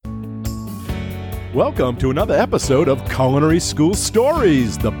Welcome to another episode of Culinary School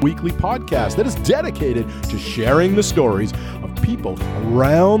Stories, the weekly podcast that is dedicated to sharing the stories of people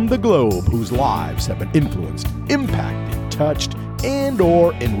around the globe whose lives have been influenced, impacted, touched, and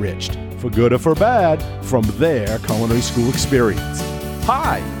or enriched, for good or for bad, from their culinary school experience.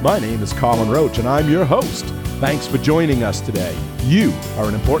 Hi, my name is Colin Roach, and I'm your host. Thanks for joining us today. You are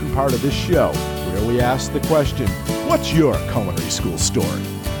an important part of this show, where we ask the question, what's your culinary school story?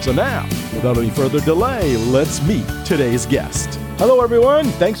 So now, without any further delay, let's meet today's guest. Hello, everyone.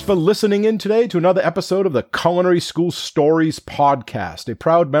 Thanks for listening in today to another episode of the Culinary School Stories podcast, a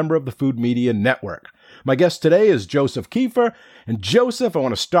proud member of the Food Media Network. My guest today is Joseph Kiefer. And Joseph, I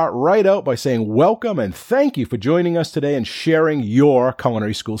want to start right out by saying welcome and thank you for joining us today and sharing your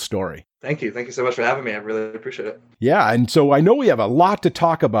culinary school story. Thank you. Thank you so much for having me. I really appreciate it. Yeah, and so I know we have a lot to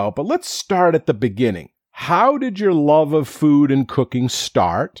talk about, but let's start at the beginning. How did your love of food and cooking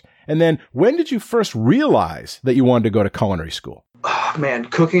start? And then when did you first realize that you wanted to go to culinary school? Oh, man,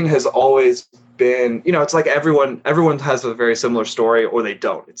 cooking has always been, it's like everyone has a very similar story or they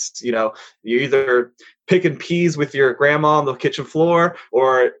don't. It's, you either picking peas with your grandma on the kitchen floor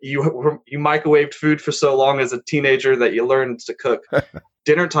or you microwaved food for so long as a teenager that you learned to cook.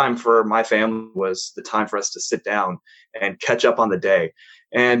 Dinner time for my family was the time for us to sit down and catch up on the day.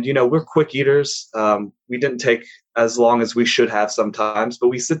 And, we're quick eaters. We didn't take as long as we should have sometimes, but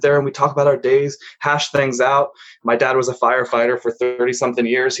we sit there and we talk about our days, hash things out. My dad was a firefighter for 30-something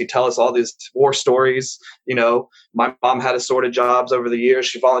years. He'd tell us all these war stories. My mom had assorted jobs over the years.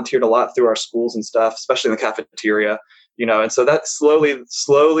 She volunteered a lot through our schools and stuff, especially in the cafeteria, and so that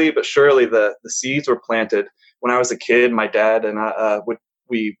slowly but surely the seeds were planted. When I was a kid, my dad and I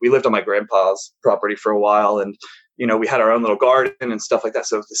we lived on my grandpa's property for a while, and we had our own little garden and stuff like that.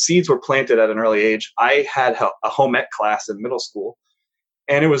 So the seeds were planted at an early age. I had a home ec class in middle school,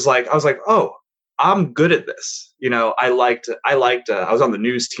 and I was like, oh, I'm good at this. I was on the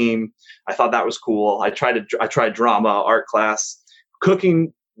news team. I thought that was cool. I tried drama, art class.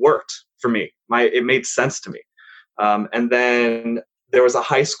 Cooking worked for me. It made sense to me. And then there was a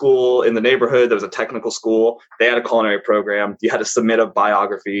high school in the neighborhood. There was a technical school. They had a culinary program. You had to submit a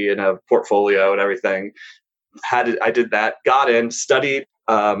biography and a portfolio and everything. I did that, got in, studied,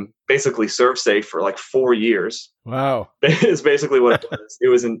 basically serve safe for like 4 years. Wow. Is basically what it was.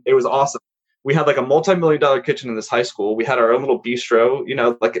 It was awesome. We had like a multi-million-dollar kitchen in this high school. We had our own little bistro,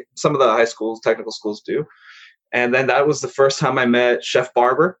 like some of the high schools, technical schools do. And then that was the first time I met Chef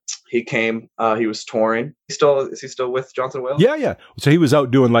Barber. He came, he was touring. Is he still with Johnson & Wales? Yeah. So he was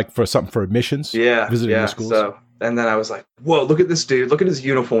out doing something for admissions? Yeah. Visiting the schools? So, and then I was like, whoa, look at this dude. Look at his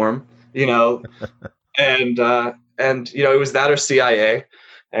uniform, And it was that or CIA,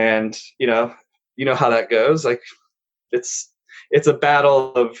 and you know how that goes. Like it's a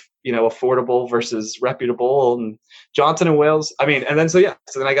battle of affordable versus reputable, and Johnson & Wales. So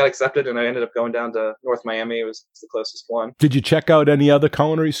then I got accepted, and I ended up going down to North Miami. It was the closest one. Did you check out any other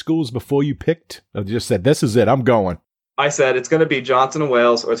culinary schools before you picked? Or you just said, "This is it, I'm going"? I said it's going to be Johnson &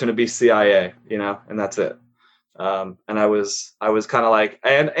 Wales or it's going to be CIA, and that's it. And I was kind of like,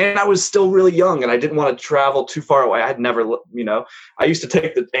 and I was still really young and I didn't want to travel too far away. I'd never, I used to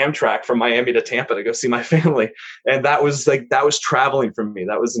take the Amtrak from Miami to Tampa to go see my family. And that was traveling for me.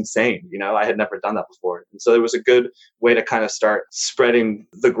 That was insane. I had never done that before. And so it was a good way to kind of start spreading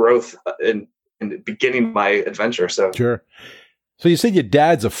the growth and beginning my adventure. So sure. So you said your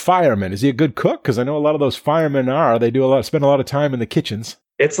dad's a fireman. Is he a good cook? Because I know a lot of those firemen spend a lot of time in the kitchens.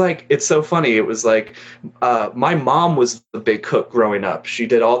 It's so funny. It was like, my mom was the big cook growing up. She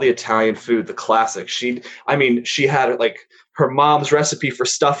did all the Italian food, the classics. She had like her mom's recipe for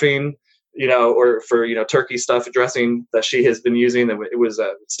stuffing, or for, turkey stuff dressing that she has been using. It was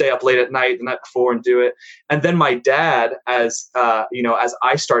stay up late at night the night before and do it. And then my dad, as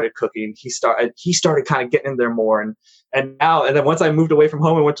I started cooking, he started kind of getting in there more. And then once I moved away from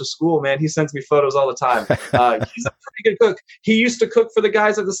home and went to school, man, he sends me photos all the time. He's a pretty good cook. He used to cook for the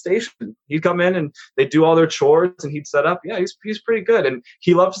guys at the station. He'd come in and they'd do all their chores and he'd set up. Yeah, he's pretty good. And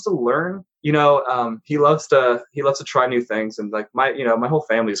he loves to learn, he loves to try new things. And like my whole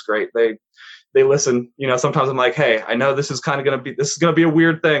family is great. They listen, sometimes I'm like, hey, I know this is going to be a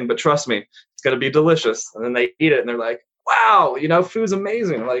weird thing, but trust me, it's going to be delicious. And then they eat it and they're like, wow, food's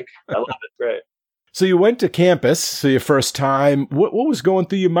amazing. Like, I love it. Great. So you went to campus, so your first time. What was going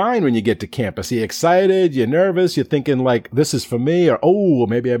through your mind when you get to campus? Are you excited? You're nervous? You're thinking like, this is for me? Or, oh,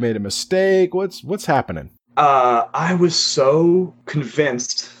 maybe I made a mistake? What's happening? I was so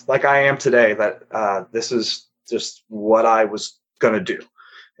convinced, like I am today, that this is just what I was going to do.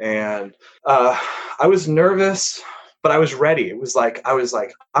 And I was nervous but I was ready. It was like, I was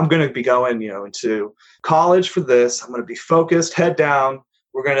like, I'm going to be going, into college for this. I'm going to be focused, head down.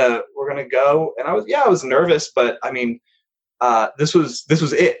 We're going to go. And I was nervous, but I mean, this was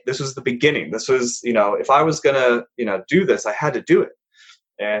it. This was the beginning. This was, if I was going to, do this, I had to do it.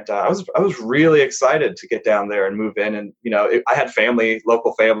 And I was really excited to get down there and move in. And, I had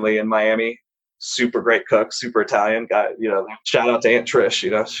local family in Miami, super great cook, super Italian guy, shout out to Aunt Trish,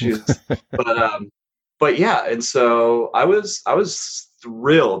 she's, but yeah. And so I was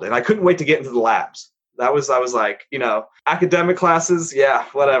thrilled, and I couldn't wait to get into the labs. I was like, academic classes. Yeah,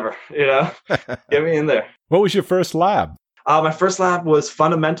 whatever, get me in there. What was your first lab? My first lab was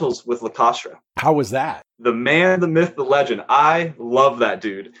fundamentals with LaCostra. How was that? The man, the myth, the legend. I love that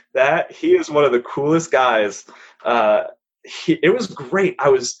dude. He is one of the coolest guys. It was great.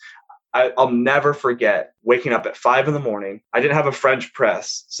 I'll never forget waking up at 5 a.m. I didn't have a French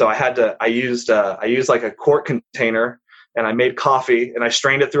press, so I used like a quart container, and I made coffee, and I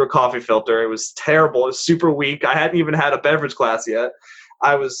strained it through a coffee filter. It was terrible. It was super weak. I hadn't even had a beverage class yet.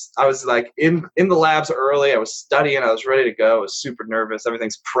 I was like in the labs early. I was studying. I was ready to go. I was super nervous.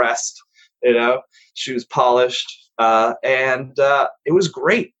 Everything's pressed, shoes polished, and it was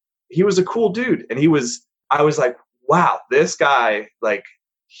great. He was a cool dude, and I was like, wow, this guy, like,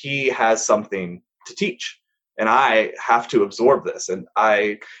 he has something to teach, and I have to absorb this. And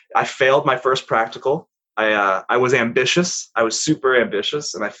I failed my first practical. I was ambitious. I was super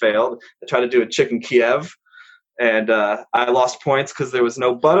ambitious, and I failed. I tried to do a chicken Kiev, and I lost points because there was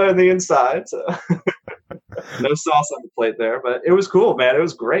no butter on the inside. So no sauce on the plate there, but it was cool, man. It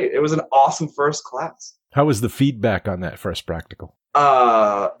was great. It was an awesome first class. How was the feedback on that first practical?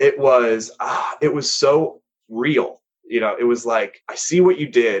 It was so real. It was like, I see what you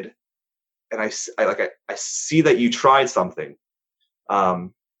did, and I see that you tried something.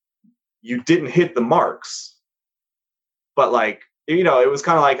 You didn't hit the marks, but like, it was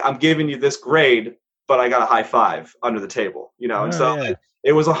kind of like, I'm giving you this grade, but I got a high five under the table, and so yeah.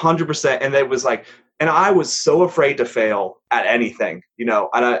 It was 100%. And it was like, and I was so afraid to fail at anything, and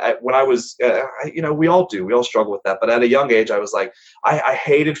when I was, we all struggle with that. But at a young age, I was like, I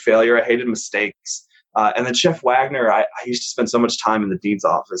hated failure. I hated mistakes. And then Chef Wagner, I used to spend so much time in the dean's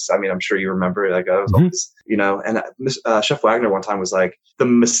office. I mean, I'm sure you remember, like, I was always, and Chef Wagner one time was like, the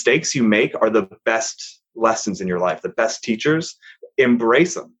mistakes you make are the best lessons in your life, the best teachers.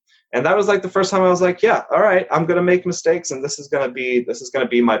 Embrace them. And that was like the first time I was like, yeah, all right, I'm going to make mistakes, and this is going to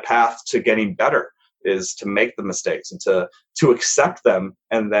be my path to getting better, is to make the mistakes and to accept them,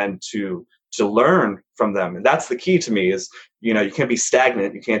 and then to learn from them. And that's the key to me, is, you can't be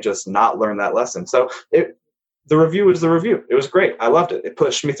stagnant. You can't just not learn that lesson. So the review is the review. It was great. I loved it. It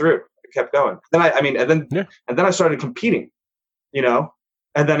pushed me through. It kept going. Then and then I started competing,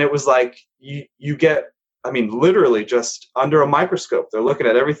 and then it was like, you get, literally just under a microscope. They're looking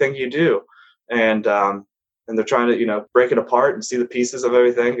at everything you do, and they're trying to, break it apart and see the pieces of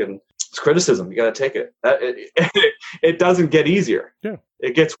everything. And it's criticism. You got to take it. It doesn't get easier. Yeah.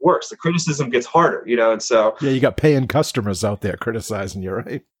 It gets worse. The criticism gets harder, and so. Yeah, you got paying customers out there criticizing you,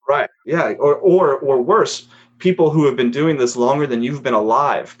 right? Right. Yeah. Or worse, people who have been doing this longer than you've been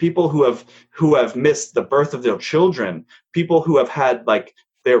alive, people who have missed the birth of their children, people who have had, like,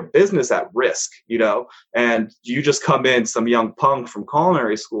 their business at risk, and you just come in, some young punk from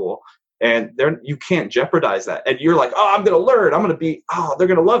culinary school, and you can't jeopardize that. And you're like, oh, I'm going to learn. I'm going to be, they're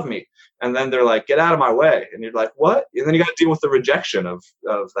going to love me. And then they're like, get out of my way. And you're like, what? And then you got to deal with the rejection of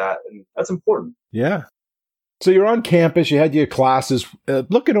that. And that's important. Yeah. So you're on campus, you had your classes.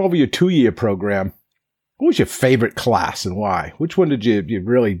 Looking over your 2-year program, what was your favorite class and why? Which one did you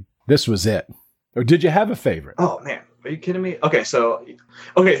really, this was it? Or did you have a favorite? Oh, man. Are you kidding me? Okay,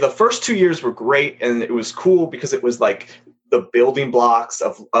 the first 2 years were great, and it was cool because it was like the building blocks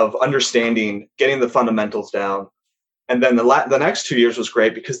of understanding, getting the fundamentals down. And then the next 2 years was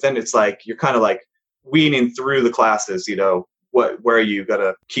great because then it's like you're kind of like weaning through the classes, where you got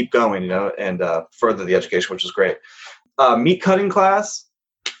to keep going, and further the education, which is great. Meat cutting class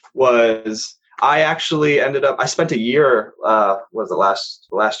was, I actually I spent a year, was it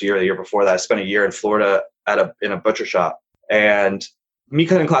last year or the year before that? I spent a year in Florida in a butcher shop, and meat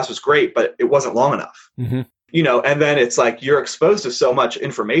cutting class was great, but it wasn't long enough. Mm-hmm. And then it's like you're exposed to so much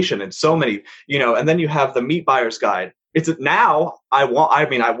information and so many, and then you have the meat buyer's guide. It's now I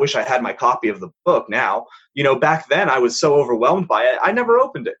wish I had my copy of the book now. Back then I was so overwhelmed by it. I never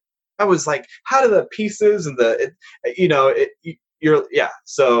opened it. I was like, how do the pieces and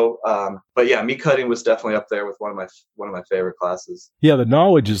but yeah, meat cutting was definitely up there with one of my favorite classes. Yeah, the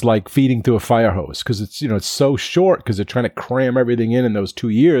knowledge is like feeding through a fire hose because it's so short because they're trying to cram everything in those 2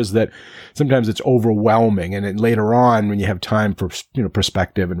 years that sometimes it's overwhelming. And then later on, when you have time for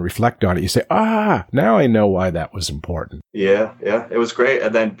perspective and reflect on it, you say, now I know why that was important. Yeah, it was great.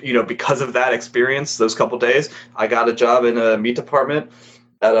 And then because of that experience, those couple days, I got a job in a meat department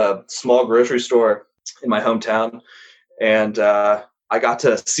at a small grocery store in my hometown. And I got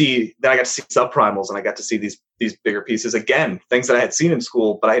to see subprimals, and I got to see these bigger pieces again, things that I had seen in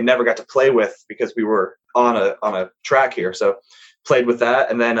school, but I had never got to play with because we were on a track here. So played with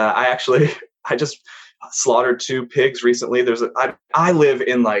that, and then I just slaughtered 2 pigs recently. I live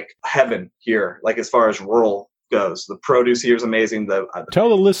in like heaven here, like as far as rural goes. The produce here is amazing. Tell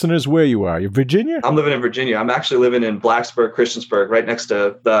the listeners where you are. You're Virginia? I'm living in Virginia. I'm actually living in Blacksburg, Christiansburg, right next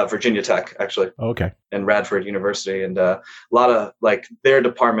to the Virginia Tech, actually. Okay. And Radford University. And a lot of like their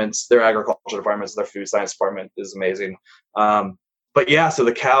departments, their agriculture departments, their food science department is amazing. But yeah, so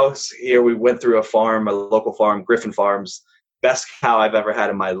the cows here, we went through a local farm, Griffin Farms, best cow I've ever had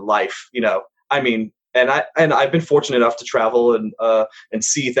in my life. I mean, and I've been fortunate enough to travel and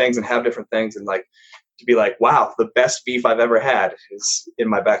see things and have different things, and like to be like, wow, the best beef I've ever had is in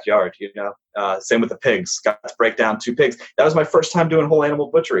my backyard. Same with the pigs. Got to break down 2 pigs. That was my first time doing whole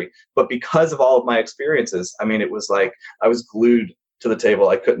animal butchery, but because of all of my experiences, I mean, it was like I was glued to the table.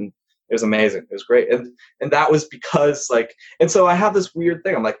 I couldn't. It was amazing. It was great, and that was because and so I have this weird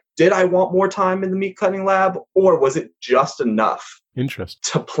thing. I'm like, did I want more time in the meat cutting lab, or was it just enough? Interest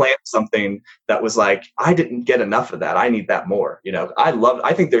to plant something that was like, I didn't get enough of that. I need that more.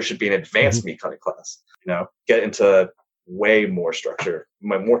 I think there should be an advanced meat cutting class. Get into way more structure,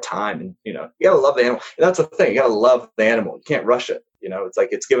 more time, and you gotta love the animal. And that's the thing. You gotta love the animal. You can't rush it. It's like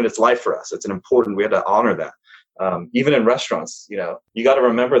it's given its life for us. It's we have to honor that. Even in restaurants, you got to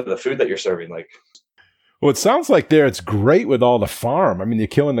remember the food that you're serving. Well, it sounds like there it's great with all the farm. I mean, you're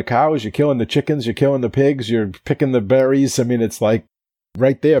killing the cows, you're killing the chickens, you're killing the pigs, you're picking the berries. I mean, it's like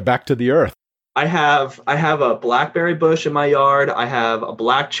right there, back to the earth. I have a blackberry bush in my yard. I have a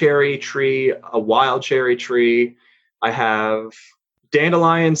black cherry tree, a wild cherry tree. I have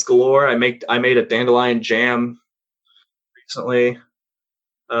dandelions galore. I made a dandelion jam recently.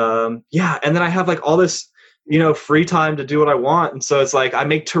 And then I have like all this, free time to do what I want. And so it's like I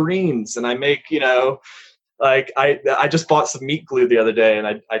make terrines, and I make, I just bought some meat glue the other day,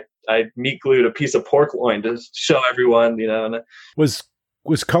 and I meat glued a piece of pork loin to show everyone, And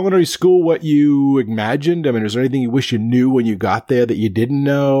Was culinary school what you imagined? I mean, is there anything you wish you knew when you got there that you didn't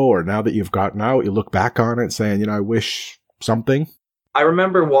know, or now that you've gotten out, you look back on it saying, I wish something? I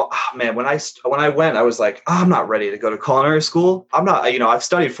remember, when I went, I was like, I'm not ready to go to culinary school. I'm not, I've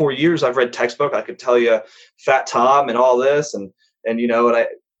studied 4 years. I've read textbook. I could tell you Fat Tom and all this. And I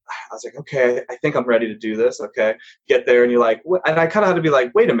was like, okay, I think I'm ready to do this. Okay. Get there. And you're like, and I kind of had to be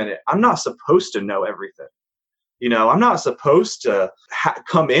like, wait a minute. I'm not supposed to know everything. I'm not supposed to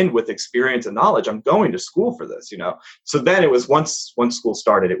come in with experience and knowledge. I'm going to school for this, So then it was once school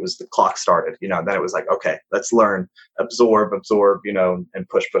started, it was the clock started, then it was like, okay, let's learn, absorb, and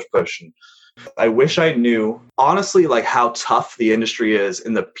push. And I wish I knew, honestly, like how tough the industry is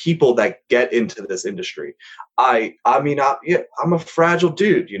and the people that get into this industry. I'm a fragile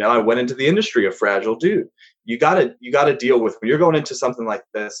dude. I went into the industry a fragile dude. You gotta deal with when you're going into something like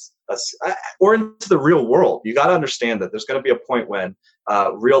this, or into the real world. You gotta understand that there's gonna be a point when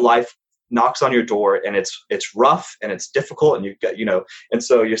real life knocks on your door, and it's rough and it's difficult, and you get and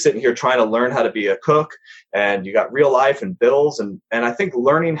so you're sitting here trying to learn how to be a cook, and you got real life and bills, and I think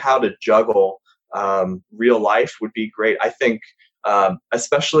learning how to juggle real life would be great. I think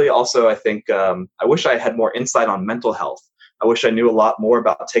especially also I think I wish I had more insight on mental health. I wish I knew a lot more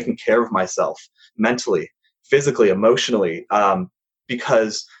about taking care of myself mentally, physically, emotionally,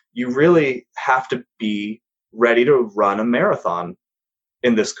 because you really have to be ready to run a marathon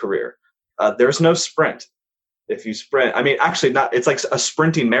in this career. There's no sprint. If you sprint, actually not, it's like a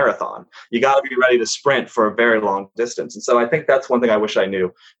sprinting marathon. You got to be ready to sprint for a very long distance. And so I think that's one thing I wish I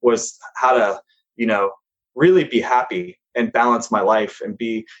knew was how to, really be happy and balance my life and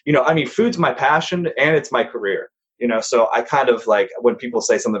be, food's my passion and it's my career, so I kind of like when people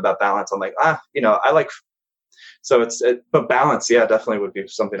say something about balance, I'm like, I like. So but balance, yeah, definitely would be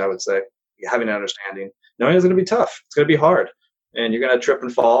something I would say. Having an understanding, knowing it's going to be tough, it's going to be hard, and you're going to trip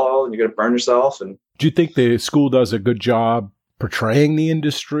and fall, and you're going to burn yourself. And do you think the school does a good job portraying the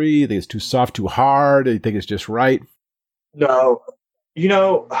industry? Do you think it's too soft, too hard? Do you think it's just right? No,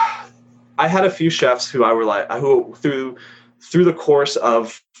 I had a few chefs who through the course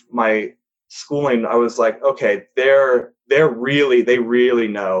of my schooling, I was like, okay, they're they really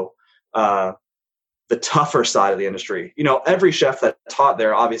know the tougher side of the industry. You know, every chef that taught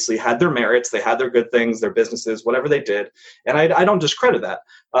there obviously had their merits. They had their good things, their businesses, whatever they did. And I don't discredit that.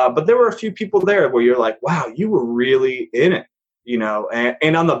 But there were a few people there where you're like, wow, you were really in it, you know,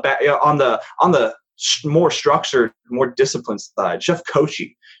 and on the more structured, more disciplined side, Chef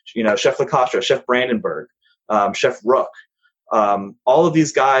Kochi, you know, Chef LaCastra, Chef Brandenburg, Chef Rook, all of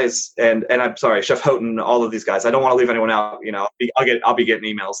these guys, and I'm sorry, Chef Houghton, all of these guys. I don't want to leave anyone out. You know, I'll be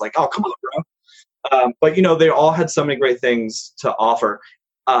getting emails like, oh, come on, bro. But you know, they all had so many great things to offer.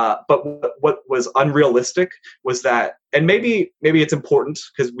 But what was unrealistic was that, and maybe it's important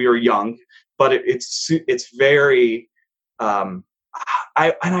because we were young, but it's very. I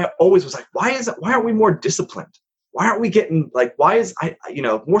always was like, why aren't we more disciplined? Why aren't we getting like? Why is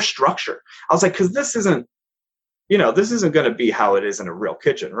more structure? I was like, because this isn't going to be how it is in a real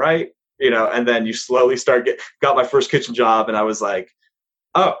kitchen, right? You know, and then you slowly got my first kitchen job, and I was like,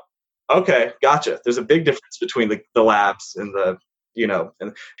 oh. Okay, gotcha. There's a big difference between the labs and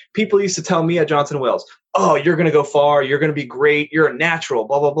and people used to tell me at Johnson & Wales, oh, you're going to go far. You're going to be great. You're a natural,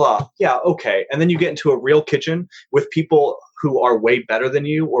 blah, blah, blah. Yeah, okay. And then you get into a real kitchen with people who are way better than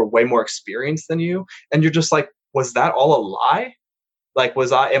you or way more experienced than you. And you're just like, was that all a lie? Like,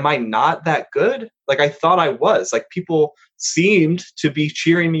 am I not that good? Like, I thought I was. Like, people seemed to be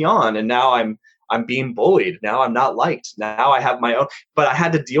cheering me on, and now I'm being bullied. Now I'm not liked. Now I have my own, but you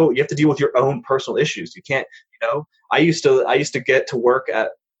have to deal with your own personal issues. You can't, I used to get to work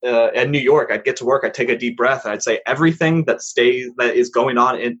at New York. I'd get to work. I'd take a deep breath and I'd say, everything that is going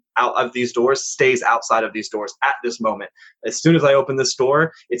on out of these doors stays outside of these doors at this moment. As soon as I open this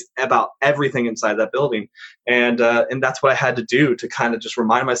door, it's about everything inside that building. And that's what I had to do to kind of just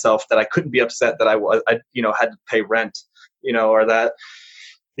remind myself that I couldn't be upset that I had to pay rent, or that,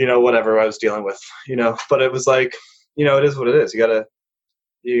 whatever I was dealing with, but it was like, it is what it is.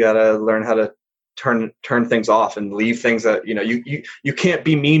 You gotta learn how to turn things off and leave things that, you can't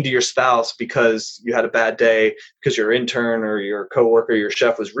be mean to your spouse because you had a bad day because your intern or your coworker, your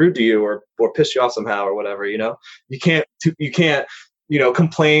chef was rude to you or pissed you off somehow or whatever, you can't,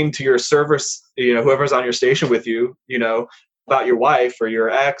 complain to your service, whoever's on your station with you, about your wife or your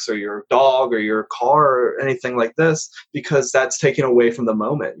ex or your dog or your car or anything like this, because that's taken away from the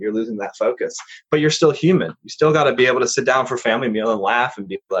moment. You're losing that focus, but you're still human. You still got to be able to sit down for family meal and laugh and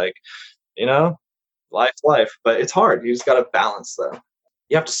be like, life's life, but it's hard. You just got to balance though.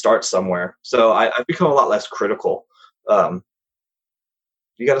 You have to start somewhere. So I've become a lot less critical. You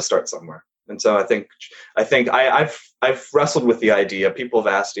got to start somewhere. And so I think I've wrestled with the idea. People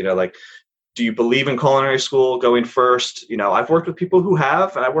have asked, do you believe in culinary school going first? I've worked with people who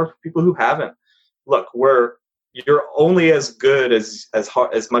have, and I've worked with people who haven't. Look, you're only as good as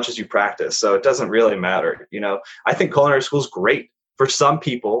much as you practice. So it doesn't really matter. I think culinary school is great for some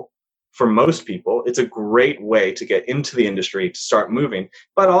people. For most people, it's a great way to get into the industry, to start moving,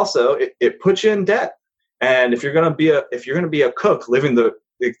 but also it puts you in debt. And if you're going to be a cook living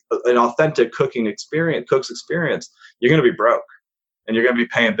an authentic cook's experience, you're going to be broke. And you're going to be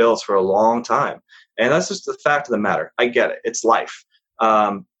paying bills for a long time. And that's just the fact of the matter. I get it. It's life.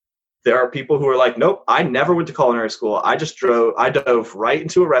 There are people who are like, nope, I never went to culinary school. I dove right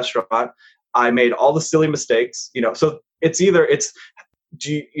into a restaurant. I made all the silly mistakes, so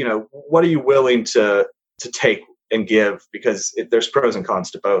what are you willing to take and give? Because there's pros and cons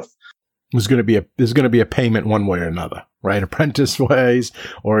to both. There's going to be a payment one way or another, right? Apprentice ways,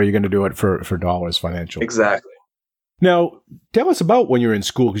 or are you going to do it for dollars financially? Exactly. Now, tell us about when you were in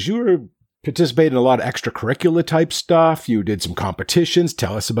school, because you were participating in a lot of extracurricular type stuff. You did some competitions.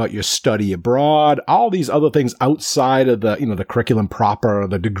 Tell us about your study abroad, all these other things outside of the curriculum proper, or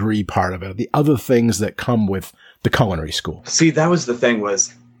the degree part of it, the other things that come with the culinary school. See, that was the thing,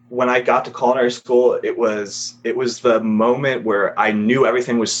 was when I got to culinary school, it was the moment where I knew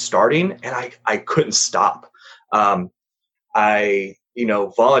everything was starting and I couldn't stop. I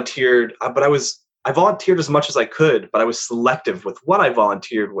volunteered, but I volunteered as much as I could, but I was selective with what I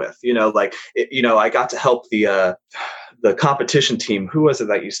volunteered with. I got to help the competition team. Who was it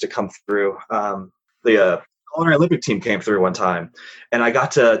that used to come through? The culinary Olympic team came through one time, and I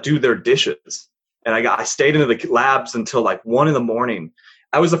got to do their dishes. And I stayed into the labs until like 1 a.m.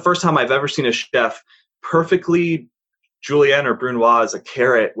 That was the first time I've ever seen a chef perfectly julienne or brunoise a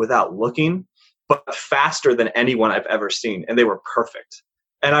carrot without looking, but faster than anyone I've ever seen, and they were perfect.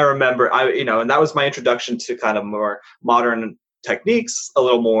 And I remember, and that was my introduction to kind of more modern techniques, a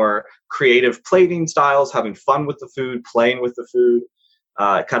little more creative plating styles, having fun with the food, playing with the food,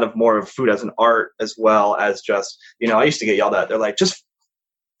 kind of more of food as an art, as well as just, I used to get yelled at. They're like, just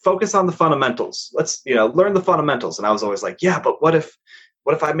focus on the fundamentals. Let's, learn the fundamentals. And I was always like, yeah, but what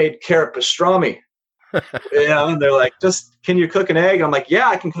if I made carrot pastrami? And they're like, can you cook an egg? I'm like, yeah,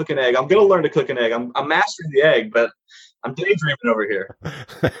 I can cook an egg. I'm going to learn to cook an egg. I'm mastering the egg, but I'm daydreaming over here.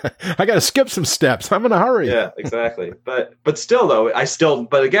 I got to skip some steps. I'm in a hurry. Yeah, exactly. But still though,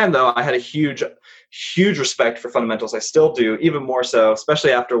 but again though, I had a huge respect for fundamentals. I still do, even more so,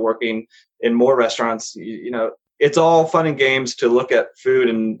 especially after working in more restaurants. It's all fun and games to look at food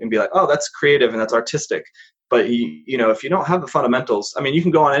and be like, oh, that's creative and that's artistic. But if you don't have the fundamentals, I mean, you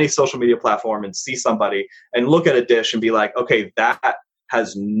can go on any social media platform and see somebody and look at a dish and be like, okay, that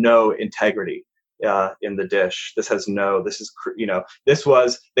has no integrity in the dish.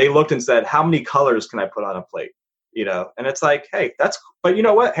 They looked and said, how many colors can I put on a plate? And it's like, hey, but you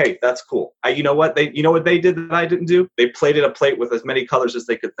know what? Hey, that's cool. You know what they did that I didn't do? They plated a plate with as many colors as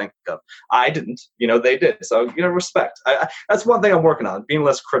they could think of. I didn't, they did. So, respect. That's one thing I'm working on, being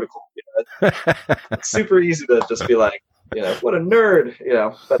less critical. It's super easy to just be like, what a nerd,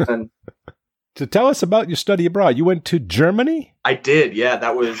 but then. So tell us about your study abroad. You went to Germany? I did. Yeah.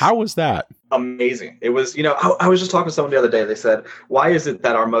 How was that? Amazing. It was, I was just talking to someone the other day. They said, why is it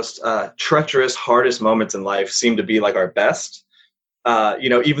that our most treacherous, hardest moments in life seem to be like our best?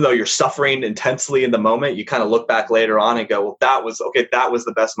 Even though you're suffering intensely in the moment, you kind of look back later on and go, well, that was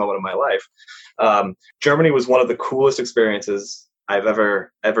the best moment of my life. Germany was one of the coolest experiences I've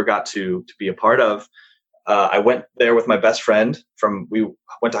ever got to be a part of. I went there with my best friend we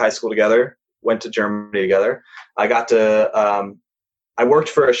went to high school together, went to Germany together. I worked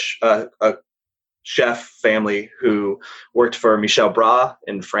for a chef family who worked for Michel Bras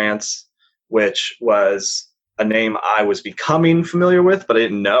in France, which was a name I was becoming familiar with, but I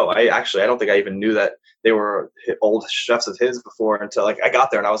didn't know. I don't think I even knew that they were old chefs of his before until I got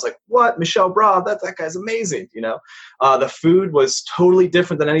there and I was like, what? Michel Bras, that guy's amazing. The food was totally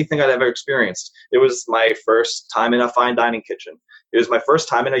different than anything I'd ever experienced. It was my first time in a fine dining kitchen. It was my first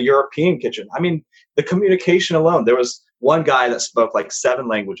time in a European kitchen. I mean, the communication alone, there was one guy that spoke like 7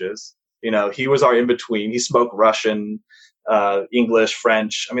 languages. He was our in-between. He spoke Russian, English,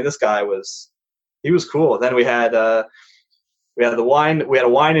 French. I mean, this guy he was cool. Then we had a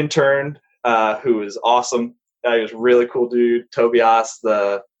wine intern who was awesome. He was a really cool dude. Tobias,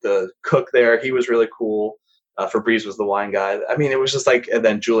 the cook there, he was really cool. Fabrice was the wine guy. I mean, it was just like, and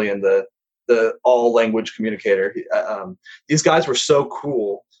then Julian, the all language communicator. These guys were so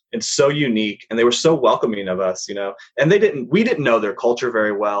cool and so unique, and they were so welcoming of us, and we didn't know their culture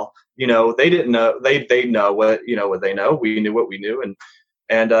very well. They didn't know, they know what they know. We knew what we knew.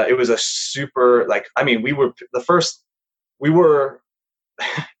 And it was a super,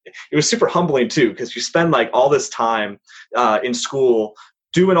 it was super humbling too, because you spend like all this time in school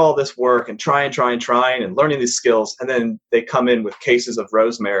doing all this work and trying and learning these skills. And then they come in with cases of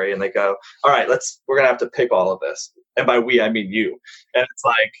rosemary and they go, all right, we're going to have to pick all of this. And by we, I mean you. And it's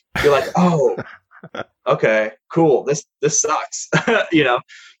like, you're like, oh, okay, cool. This sucks,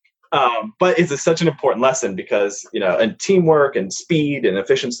 but it's such an important lesson because, and teamwork and speed and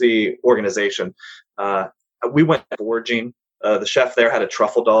efficiency, organization. We went foraging. The chef there had a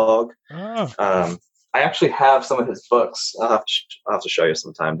truffle dog. Oh. I actually have some of his books. I'll have to show you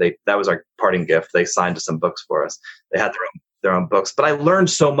sometime. That was our parting gift. They signed some books for us. They had their own books. But I learned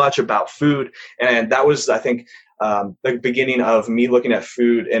so much about food, and that was, I think, the beginning of me looking at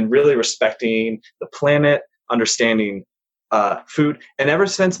food and really respecting the planet, understanding food. And ever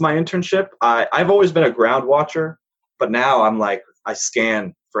since my internship, I've always been a ground watcher, but now I'm like, I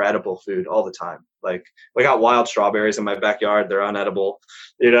scan for edible food all the time. Like, we got wild strawberries in my backyard. They're unedible,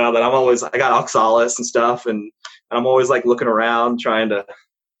 that I got oxalis and stuff. And I'm always like looking around, trying to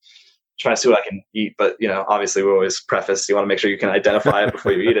see what I can eat. But, obviously we always preface, you want to make sure you can identify it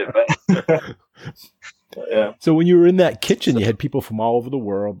before you eat it. But yeah. So when you were in that kitchen, you had people from all over the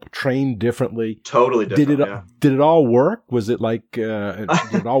world trained differently. Totally different. Did it all work? Was it like, did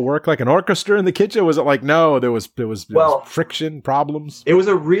it all work like an orchestra in the kitchen? Was it like, no, there was friction, problems? It was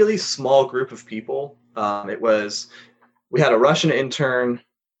a really small group of people. We had a Russian intern.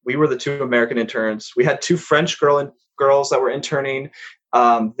 We were the 2 American interns. We had 2 French girls that were interning.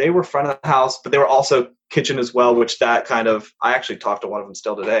 They were front of the house, but they were also kitchen as well, which I actually talked to one of them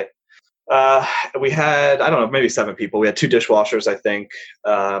still today. We had, I don't know, maybe 7 people. We had 2 dishwashers, I think,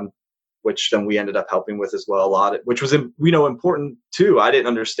 which then we ended up helping with as well a lot, which was, important too. I didn't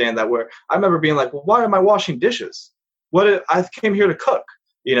understand that. I remember being like, well, why am I washing dishes? I came here to cook,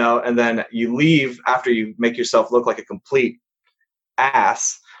 and then you leave after you make yourself look like a complete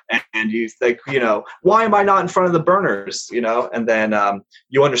ass. And you think, why am I not in front of the burners? And then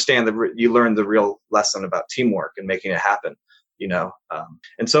you understand you learn the real lesson about teamwork and making it happen.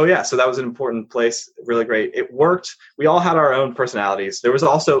 And so, yeah, so that was an important place. Really great. It worked. We all had our own personalities. There was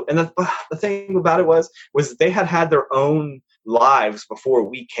also, and the thing about it was they had their own lives before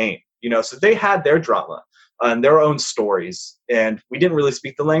we came, so they had their drama and their own stories, and we didn't really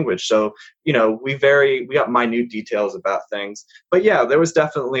speak the language. So, we got minute details about things, but yeah, there was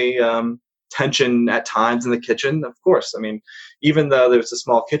definitely, tension at times in the kitchen, of course. I mean, even though there was a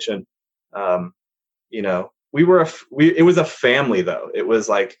small kitchen, it was a family though. It was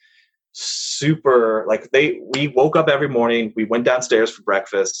like super, like we woke up every morning. We went downstairs for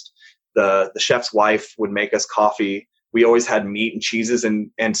breakfast. The chef's wife would make us coffee. We always had meat and cheeses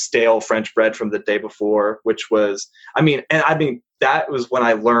and stale French bread from the day before, which was, that was when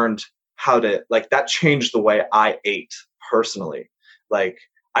I learned how to, like, that changed the way I ate personally. Like,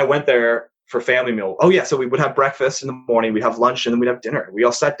 I went there for family meal. Oh yeah. So we would have breakfast in the morning, we'd have lunch, and then we'd have dinner. We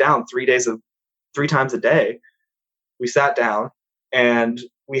all sat down 3 times a day. We sat down and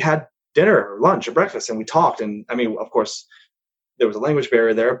we had dinner or lunch or breakfast, and we talked. And of course there was a language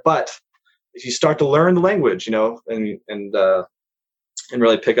barrier there, but if you start to learn the language, and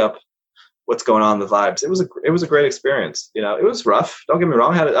really pick up what's going on in the vibes, it was a great experience. It was rough. Don't get me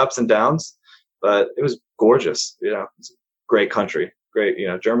wrong. It had ups and downs, but it was gorgeous. It's a great country. Great.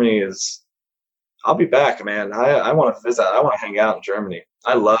 Germany is, I'll be back, man. I want to visit. I want to hang out in Germany.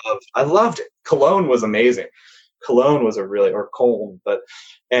 I loved it. Cologne was amazing. Cologne was Cologne,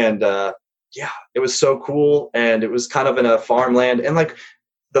 it was so cool. And it was kind of in a farmland, and like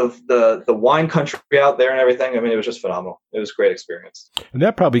the wine country out there and everything. It was just phenomenal. It was a great experience. And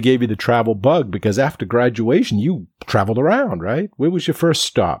that probably gave you the travel bug, because after graduation, you traveled around, right? Where was your first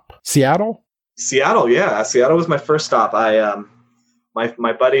stop? Seattle? Seattle, yeah. Seattle was my first stop.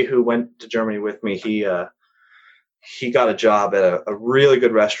 My buddy who went to Germany with me, he got a job at a really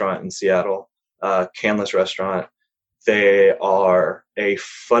good restaurant in Seattle, Canlis Restaurant. They are a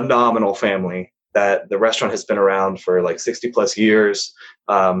phenomenal family. That the restaurant has been around for like 60 plus years.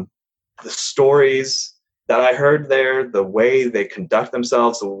 The stories that I heard there, the way they conduct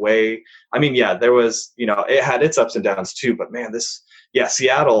themselves, there was, it had its ups and downs too, but man,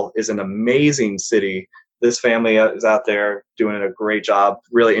 Seattle is an amazing city. This family is out there doing a great job,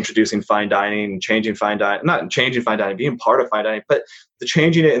 really introducing fine dining, being part of fine dining, but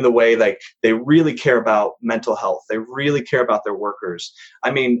changing it in the way, like, they really care about mental health. They really care about their workers.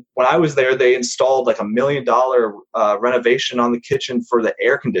 When I was there, they installed like $1 million renovation on the kitchen for the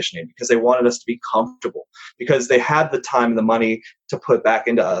air conditioning, because they wanted us to be comfortable, because they had the time and the money to put back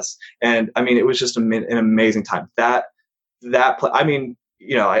into us. And it was just an amazing time. I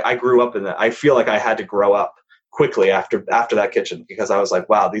grew up in that. I feel like I had to grow up quickly after that kitchen, because I was like,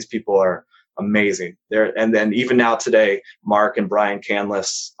 wow, these people are amazing. And then even now today, Mark and Brian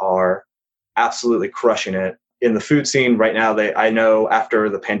Canlis are absolutely crushing it in the food scene right now. I know after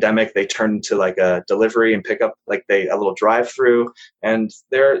the pandemic, they turned to like a delivery and pickup, like a little drive-through, and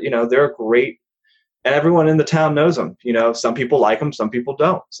they're great. And everyone in the town knows them. Some people like them, some people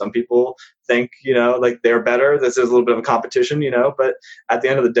don't. Some people think, like they're better. This is a little bit of a competition, but at the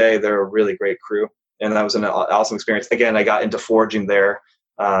end of the day, they're a really great crew. And that was an awesome experience. Again, I got into foraging there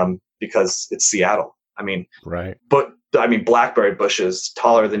because it's Seattle. Right. But blackberry bushes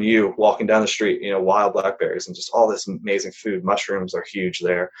taller than you walking down the street, wild blackberries, and just all this amazing food. Mushrooms are huge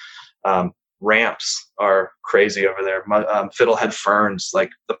there. Ramps are crazy over there. Fiddlehead ferns, like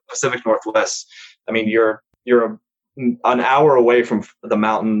the Pacific Northwest. You're an hour away from the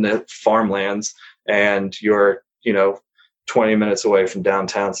mountain farmlands, and you're 20 minutes away from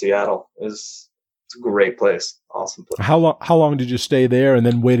downtown Seattle. It's a great place, awesome place. How long did you stay there, and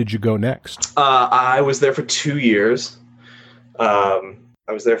then where did you go next? I was there for 2 years. About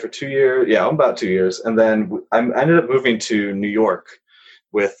 2 years, and then I ended up moving to New York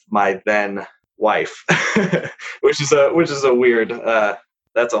with my then wife, which is a weird.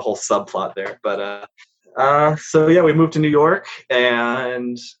 That's a whole subplot there, but we moved to New York,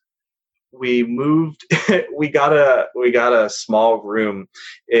 and we moved. we got a small room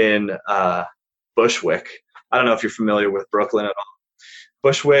in Bushwick. I don't know if you're familiar with Brooklyn at all.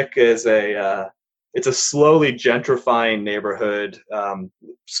 Bushwick is it's a slowly gentrifying neighborhood.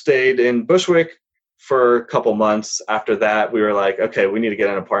 Stayed in Bushwick for a couple months. After that, we were like, okay, we need to get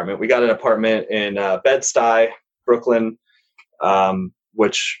an apartment. We got an apartment in Bed-Stuy, Brooklyn.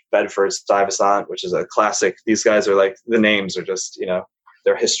 Which Bedford-Stuyvesant, which is a classic. These guys are like, the names are just,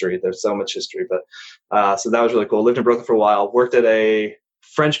 their history. There's so much history, but so that was really cool. Lived in Brooklyn for a while. Worked at a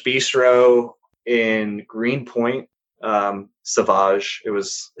French bistro in Greenpoint, Sauvage. It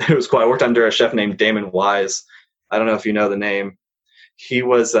was cool. I worked under a chef named Damon Wise. I don't know if you know the name. He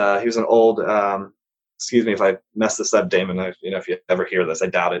was an old excuse me if I mess this up, Damon. If you ever hear this, I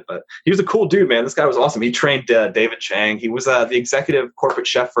doubt it, but he was a cool dude, man. This guy was awesome. He trained David Chang. He was the executive corporate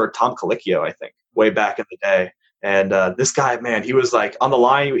chef for Tom Colicchio, I think, way back in the day. And this guy, man, he was like on the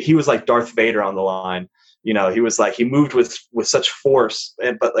line. He was like Darth Vader on the line. He was like, he moved with such force,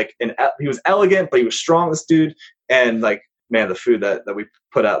 but he was elegant, but he was strong, this dude. And like, man, the food that we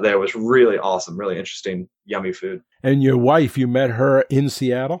put out there was really awesome, really interesting, yummy food. And your wife, you met her in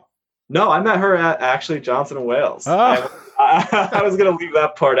Seattle? No, I met her at actually Johnson & Wales. Oh. I was going to leave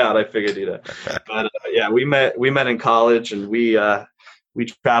that part out. I figured, but yeah, we met in college, and we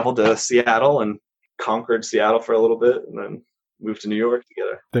traveled to Seattle and conquered Seattle for a little bit, and then moved to New York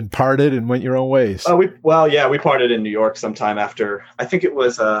together. Then parted and went your own ways. We parted in New York sometime after. I think it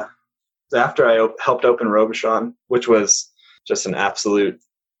was after I helped open Robuchon, which was just an absolute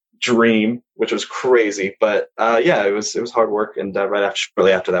dream, which was crazy. But it was hard work, and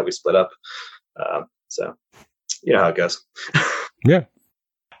shortly after that, we split up. So you know how it goes. Yeah.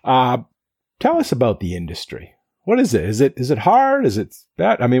 Tell us about the industry. What is it? Is it hard? Is it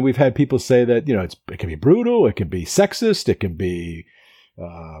bad? I mean, we've had people say that, it can be brutal. It can be sexist. It can be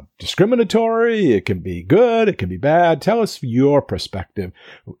discriminatory. It can be good. It can be bad. Tell us your perspective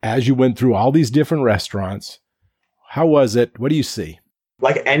as you went through all these different restaurants. How was it? What do you see?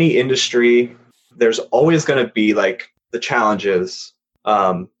 Like any industry, there's always going to be like the challenges.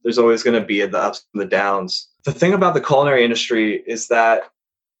 There's always going to be the ups and the downs. The thing about the culinary industry is that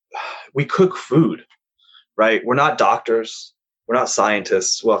we cook food. Right? We're not doctors. We're not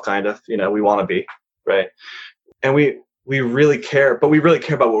scientists. Well, kind of, we want to be, right? And we really care, but we really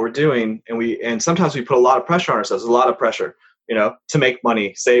care about what we're doing. And sometimes we put a lot of pressure on ourselves, a lot of pressure, to make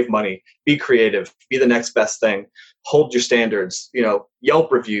money, save money, be creative, be the next best thing, hold your standards,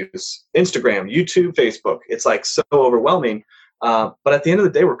 Yelp reviews, Instagram, YouTube, Facebook. It's like so overwhelming. But at the end of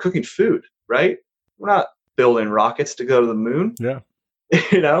the day, we're cooking food, right? We're not building rockets to go to the moon. Yeah.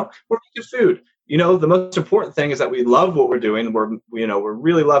 We're making food. The most important thing is that we love what we're doing. We're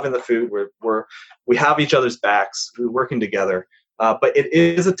really loving the food. We have each other's backs. We're working together. But it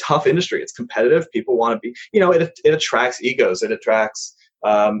is a tough industry. It's competitive. People want to be, it attracts egos. It attracts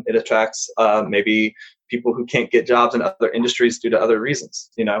maybe people who can't get jobs in other industries due to other reasons,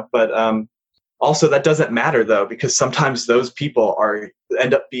 but also that doesn't matter though, because sometimes those people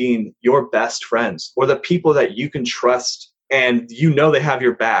end up being your best friends or the people that you can trust. And they have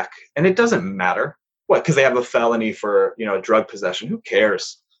your back, and it doesn't matter because they have a felony for drug possession. Who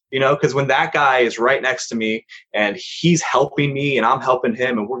cares? Because when that guy is right next to me and he's helping me and I'm helping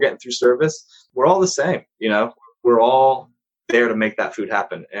him and we're getting through service, we're all the same. We're all there to make that food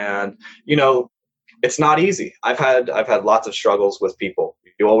happen. And it's not easy. I've had lots of struggles with people.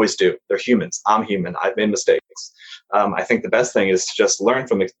 You always do. They're humans. I'm human. I've made mistakes. I think the best thing is to just learn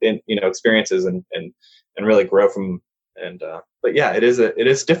from experiences and really grow from. And but yeah, it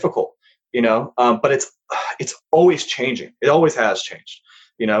is difficult, but it's always changing. It always has changed.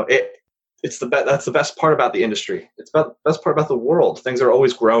 That's the best part about the industry. It's about the best part about the world. Things are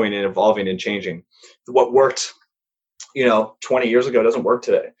always growing and evolving and changing. What worked, 20 years ago doesn't work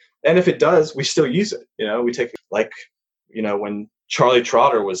today. And if it does, we still use it. We take when Charlie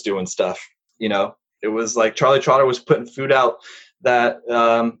Trotter was doing stuff, it was like Charlie Trotter was putting food out that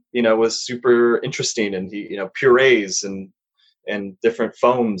was super interesting, and he purees and different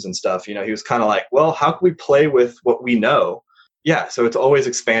foams and stuff. He was kind of like, well, how can we play with what we know? Yeah, so it's always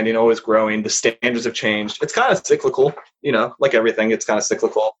expanding, always growing. The standards have changed. It's kind of cyclical, like everything. It's kind of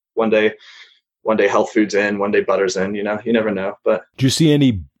cyclical. One day health food's in, one day butter's in. You never know. But do you see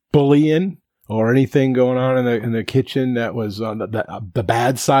any bullying or anything going on in the kitchen that was on the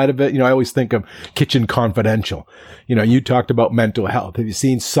bad side of it? I always think of Kitchen Confidential. You talked about mental health. Have you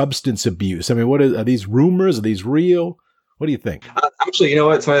seen substance abuse? I mean, are these rumors? Are these real? What do you think? Actually,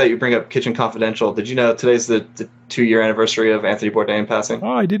 it's funny that you bring up Kitchen Confidential. Did you know today's the 2-year anniversary of Anthony Bourdain passing?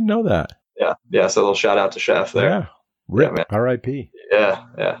 Oh, I didn't know that. Yeah. So a little shout out to Chef there. Yeah. Rip. Yeah, R.I.P.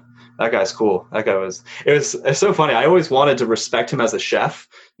 Yeah. That guy's cool. It's so funny. I always wanted to respect him as a chef,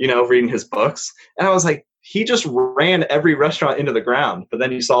 reading his books. And I was like, he just ran every restaurant into the ground. But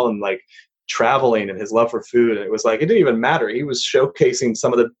then you saw him like traveling and his love for food. And it was like, it didn't even matter. He was showcasing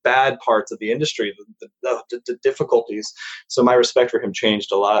some of the bad parts of the industry, the difficulties. So my respect for him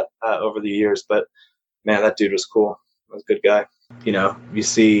changed a lot over the years. But man, that dude was cool. He was a good guy. You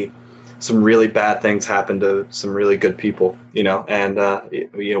see some really bad things happen to some really good people, and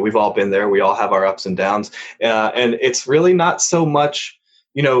we've all been there. We all have our ups and downs, and it's really not so much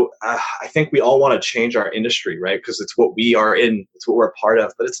I think we all want to change our industry, right? Because it's what we are in, it's what we're a part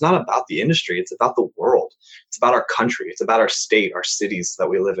of. But it's not about the industry; it's about the world. It's about our country. It's about our state, our cities that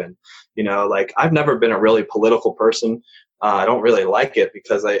we live in. Like I've never been a really political person. I don't really like it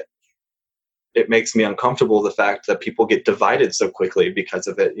because it makes me uncomfortable, the fact that people get divided so quickly because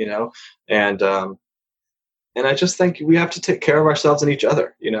of it. And I just think we have to take care of ourselves and each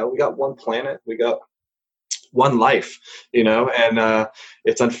other. We got one planet. We got one life, and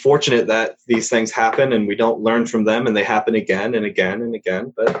it's unfortunate that these things happen and we don't learn from them, and they happen again and again and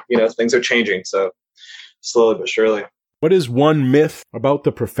again. But, things are changing. So slowly but surely. What is one myth about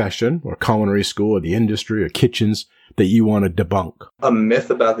the profession or culinary school or the industry or kitchens that you want to debunk? A myth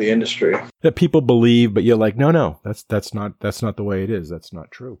about the industry that people believe, but you're like, no, that's not the way it is. That's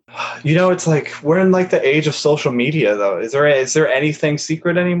not true. It's like we're in like the age of social media, though. Is there anything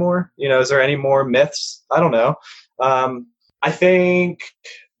secret anymore? Is there any more myths? I don't know. I think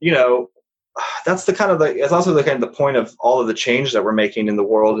that's it's also the kind of the point of all of the change that we're making in the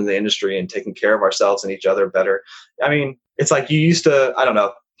world, in the industry, and taking care of ourselves and each other better. I mean, it's like you used to, I don't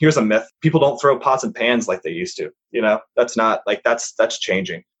know. Here's a myth. People don't throw pots and pans like they used to. That's not like that's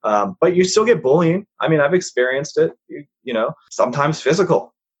changing. But you still get bullying. I mean, I've experienced it, sometimes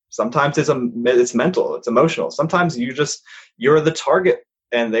physical, sometimes it's mental, it's emotional. Sometimes you're the target,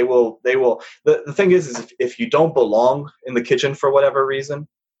 and they will, the thing is if you don't belong in the kitchen for whatever reason,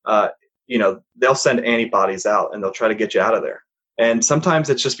 they'll send antibodies out and they'll try to get you out of there. And sometimes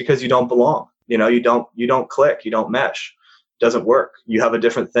it's just because you don't belong, you don't click, you don't mesh. Doesn't work. You have a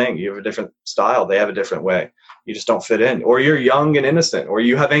different thing. You have a different style. They have a different way. You just don't fit in, or you're young and innocent, or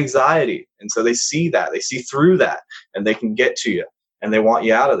you have anxiety. And so they see through that, and they can get to you, and they want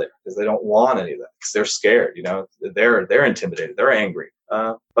you out of there because they don't want any of that, because they're scared. They're intimidated. They're angry.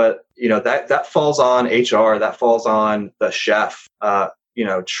 But that falls on HR. That falls on the chef.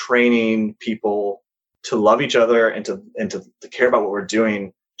 Training people to love each other and to care about what we're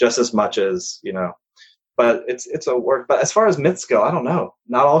doing just as much as, but it's a work. But as far as myths go, I don't know.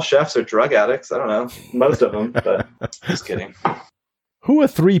 Not all chefs are drug addicts. I don't know. Most of them, but just kidding. Who are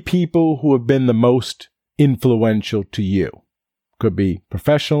 3 people who have been the most influential to you? Could be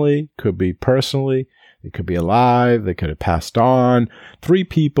professionally, could be personally, it could be alive, they could have passed on. 3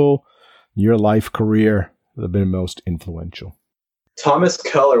 people in your life career that have been most influential. Thomas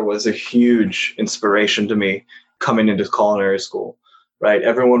Keller was a huge inspiration to me coming into culinary school, right?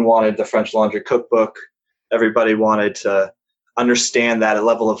 Everyone wanted the French Laundry Cookbook. Everybody wanted to understand that, a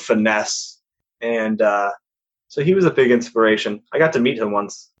level of finesse. And so he was a big inspiration. I got to meet him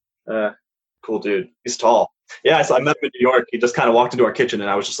once. Cool dude. He's tall. Yeah, so I met him in New York. He just kind of walked into our kitchen, and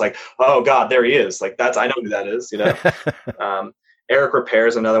I was just like, oh, God, there he is. Like, I know who that is, Eric Ripert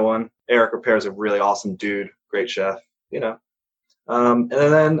is another one. Eric Ripert is a really awesome dude, great chef, And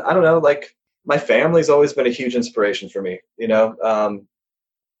then, I don't know, like, my family's always been a huge inspiration for me,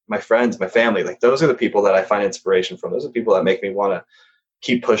 my friends, my family, like those are the people that I find inspiration from. Those are the people that make me want to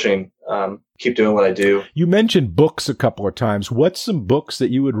keep pushing, keep doing what I do. You mentioned books a couple of times. What's some books that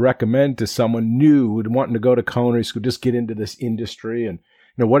you would recommend to someone new and wanting to go to culinary school, just get into this industry? And,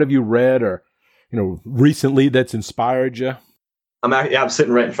 what have you read or, recently that's inspired you? I'm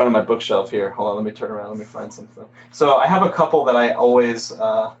sitting right in front of my bookshelf here. Hold on, let me turn around. Let me find something. So I have a couple that I always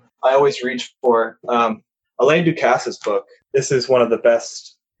reach for. Alain Ducasse's book. This is one of the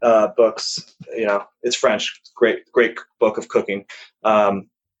best books. It's French. Great book of cooking.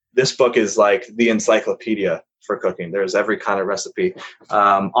 This book is like the encyclopedia for cooking. There's every kind of recipe.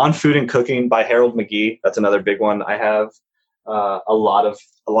 On Food and Cooking by Harold McGee. That's another big one. I have a lot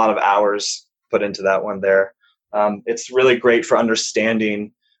of hours put into that one there. It's really great for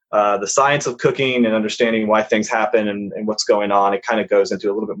understanding the science of cooking and understanding why things happen and what's going on. It kind of goes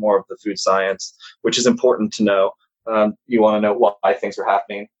into a little bit more of the food science, which is important to know. You want to know why things are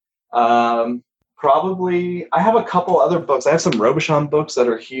happening. Probably, I have a couple other books. I have some Robuchon books that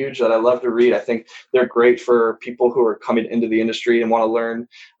are huge that I love to read. I think they're great for people who are coming into the industry and want to learn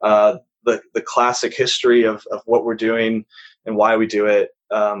the classic history of what we're doing and why we do it.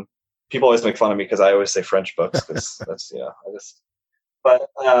 People always make fun of me because I always say French books because that's, but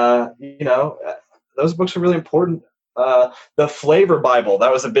those books are really important. The Flavor Bible,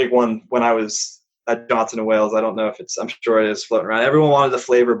 that was a big one when I was at Johnson & Wales. I don't know if I'm sure it is floating around. Everyone wanted the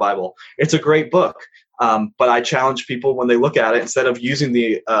Flavor Bible. It's a great book. But I challenge people when they look at it, instead of using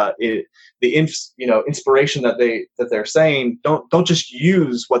the inspiration that they're saying, don't just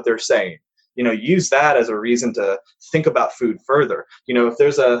use what they're saying. Use that as a reason to think about food further. If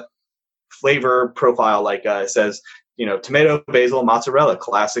there's a flavor profile like it says, tomato, basil, mozzarella,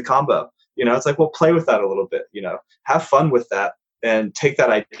 classic combo. It's like, well, play with that a little bit. Have fun with that. and take that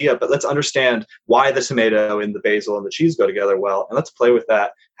idea, but let's understand why the tomato and the basil and the cheese go together well, and let's play with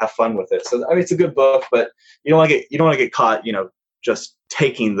that, have fun with it. So I mean, it's a good book, but you don't want to get caught, just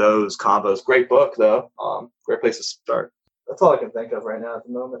taking those combos. Great book though. Great place to start. That's all I can think of right now at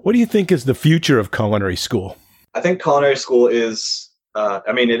the moment. What do you think is the future of culinary school? I think culinary school is,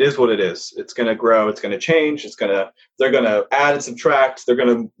 it is what it is. It's going to grow. It's going to change. They're going to add and subtract. They're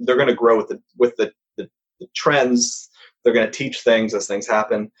going to grow with the trends. They're going to teach things as things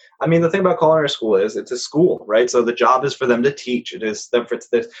happen. I mean, the thing about culinary school is it's a school, right? So the job is for them to teach. It is them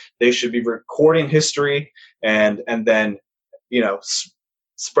they should be recording history and then,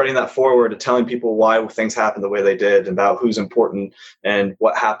 spreading that forward and telling people why things happened the way they did, and about who's important and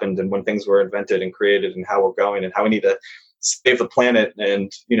what happened and when things were invented and created and how we're going and how we need to save the planet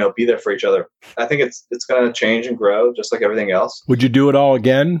and, be there for each other. I think it's going to change and grow just like everything else. Would you do it all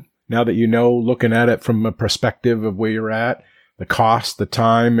again now that looking at it from a perspective of where you're at, the cost, the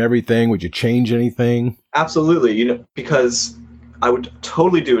time, everything? Would you change anything? Absolutely. Because I would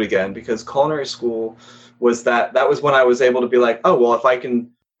totally do it again, because culinary school was that was when I was able to be like, oh, well, if I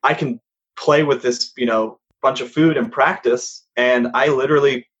can play with this, bunch of food and practice, and I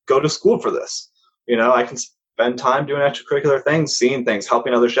literally go to school for this. I can spend time doing extracurricular things, seeing things,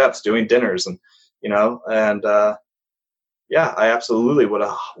 helping other chefs, doing dinners, and, I absolutely would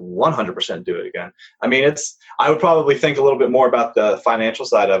 100% do it again. I mean, I would probably think a little bit more about the financial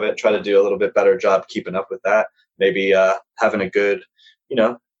side of it, try to do a little bit better job keeping up with that. Maybe having a good,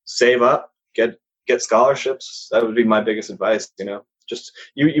 save up, get scholarships. That would be my biggest advice. Just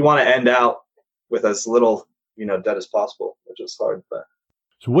you want to end out with as little, debt as possible, which is hard. But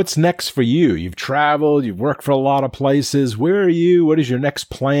so what's next for you? You've traveled, you've worked for a lot of places. Where are you? What is your next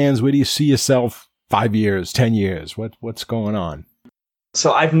plans? Where do you see yourself 5 years, 10 years? What's going on?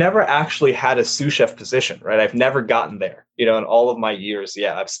 So I've never actually had a sous chef position, right? I've never gotten there, in all of my years.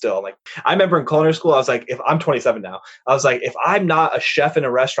 Yeah, I'm still I remember in culinary school, I was like, if I'm 27 now, I was like, if I'm not a chef in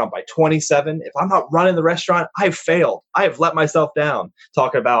a restaurant by 27, if I'm not running the restaurant, I've failed. I have let myself down,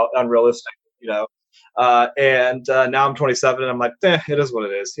 talking about unrealistic, now I'm 27 and I'm like, it is what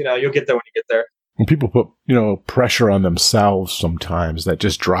it is. You'll get there when you get there. And people put, pressure on themselves sometimes that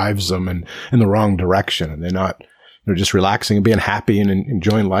just drives them in the wrong direction, and they're not, just relaxing and being happy and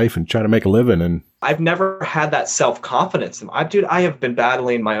enjoying life and trying to make a living. And I've never had that self-confidence. I have been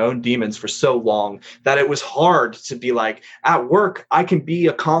battling my own demons for so long that it was hard to be like, at work, I can be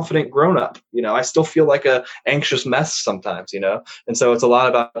a confident grown-up. I still feel like a anxious mess sometimes, and so it's a lot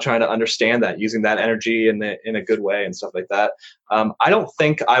about trying to understand that, using that energy in a good way and stuff like that. I don't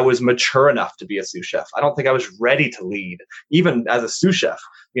think I was mature enough to be a sous chef. I don't think I was ready to lead, even as a sous chef,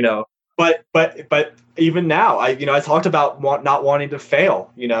 But even now, I talked about not wanting to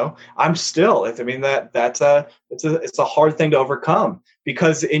fail. I'm still. It's a hard thing to overcome,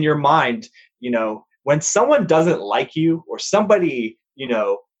 because in your mind, when someone doesn't like you, or somebody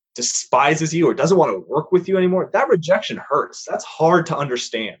despises you or doesn't want to work with you anymore, that rejection hurts. That's hard to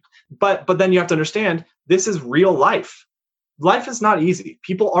understand. But then you have to understand, this is real life. Life is not easy.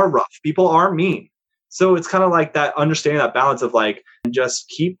 People are rough. People are mean. So it's kind of like that, understanding that balance of just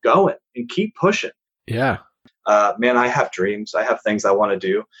keep going and keep pushing. Yeah. Man, I have dreams. I have things I want to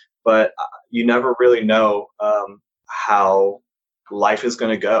do, but you never really know how life is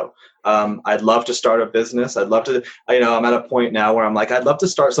going to go. I'd love to start a business. I'd love to, I'm at a point now where I'm like, I'd love to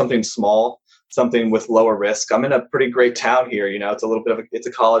start something small, something with lower risk. I'm in a pretty great town here. It's a little bit it's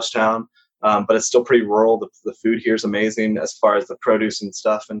a college town. But it's still pretty rural. The food here is amazing as far as the produce and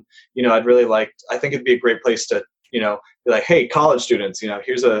stuff. And, I think it'd be a great place to, be like, hey, college students,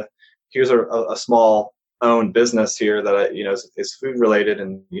 here's a small owned business here that, is food related,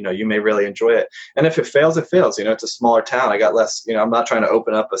 and, you may really enjoy it. And if it fails, it fails. It's a smaller town. I got less, I'm not trying to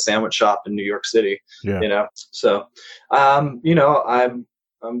open up a sandwich shop in New York City, So, I'm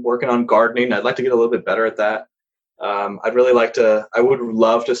working on gardening. I'd like to get a little bit better at that. I would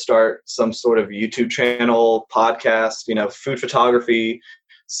love to start some sort of YouTube channel, podcast, food photography,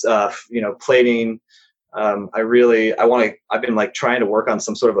 plating. I've been trying to work on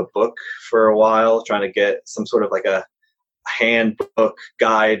some sort of a book for a while, trying to get some sort of a handbook,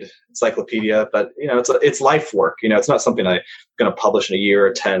 guide, encyclopedia, but it's life work. It's not something I'm going to publish in a year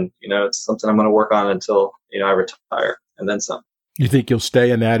or 10, it's something I'm going to work on until, I retire, and then some. You think you'll stay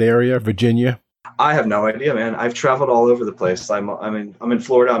in that area, Virginia? I have no idea, man. I've traveled all over the place. I'm in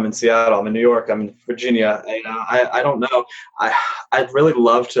Florida. I'm in Seattle. I'm in New York. I'm in Virginia. I don't know. I'd really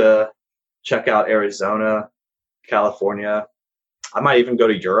love to check out Arizona, California. I might even go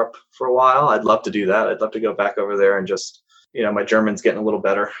to Europe for a while. I'd love to do that. I'd love to go back over there and just, my German's getting a little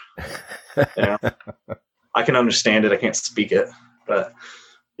better. I can understand it. I can't speak it.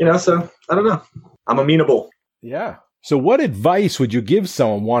 But, so I don't know. I'm amenable. Yeah. So what advice would you give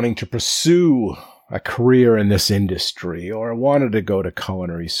someone wanting to pursue a career in this industry or wanted to go to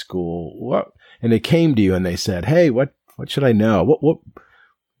culinary school? And they came to you and they said, hey, what should I know? What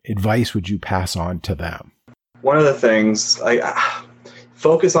advice would you pass on to them? One of the things,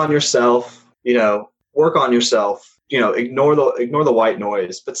 focus on yourself, work on yourself, ignore the white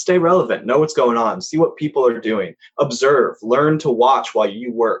noise, but stay relevant, know what's going on, see what people are doing, observe, learn to watch while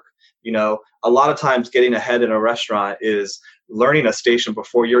you work. A lot of times getting ahead in a restaurant is learning a station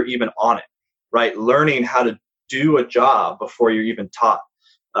before you're even on it, right? Learning how to do a job before you're even taught.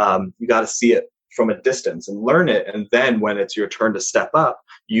 You got to see it from a distance and learn it. And then when it's your turn to step up,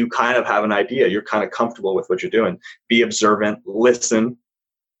 you kind of have an idea. You're kind of comfortable with what you're doing. Be observant, listen,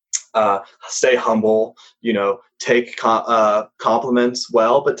 stay humble, take compliments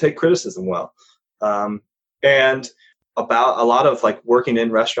well, but take criticism well. And about a lot of working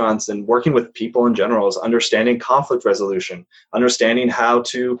in restaurants and working with people in general is understanding conflict resolution, understanding how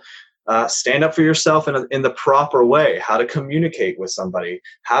to stand up for yourself in the proper way, how to communicate with somebody,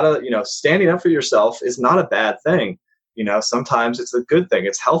 how to, standing up for yourself is not a bad thing. Sometimes it's a good thing.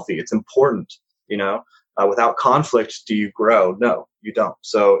 It's healthy. It's important. Without conflict, do you grow? No, you don't.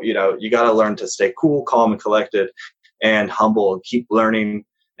 So, you got to learn to stay cool, calm, and collected and humble and keep learning.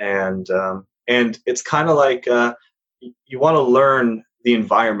 And it's kind of like, you want to learn the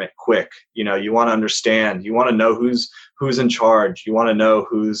environment quick. You want to understand, you want to know who's in charge. You want to know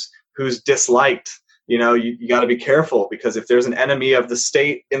who's disliked. You got to be careful, because if there's an enemy of the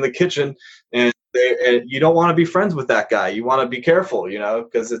state in the kitchen and you don't want to be friends with that guy, you want to be careful,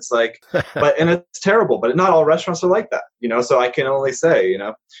 because it's and it's terrible, but not all restaurants are like that, so I can only say,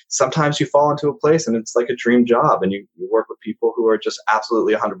 sometimes you fall into a place and it's like a dream job and you work with people who are just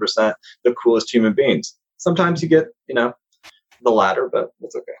absolutely 100% the coolest human beings. Sometimes you get, the latter, but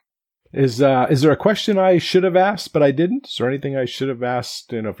it's okay. Is there a question I should have asked, but I didn't? Is there anything I should have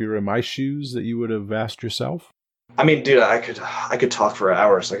asked, if you were in my shoes, that you would have asked yourself? I mean, dude, I could talk for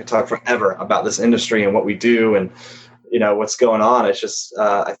hours. I could talk forever about this industry and what we do and, what's going on. It's just,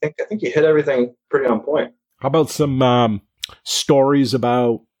 I think you hit everything pretty on point. How about some stories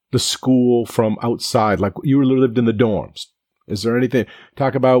about the school from outside? Like you lived in the dorms. Is there anything,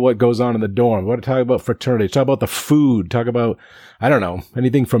 talk about what goes on in the dorm? What talk about fraternity? Talk about the food. Talk about, I don't know,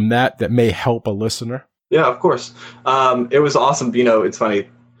 anything from that may help a listener? Yeah, of course. It was awesome. It's funny.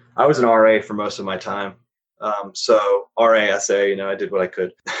 I was an RA for most of my time. So RA, SA, I did what I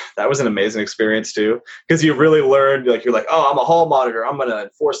could. That was an amazing experience too, because you really learned, you're like, oh, I'm a hall monitor, I'm going to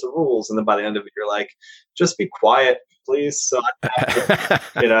enforce the rules. And then by the end of it, you're like, just be quiet, please. So,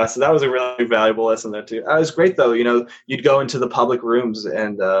 so that was a really valuable lesson there too. It was great though. You'd go into the public rooms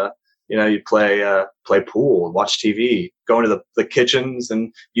and, you'd play pool, watch TV, go into the kitchens,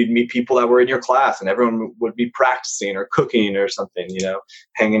 and you'd meet people that were in your class, and everyone would be practicing or cooking or something,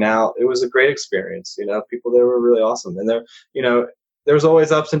 hanging out. It was a great experience. People there were really awesome. And there's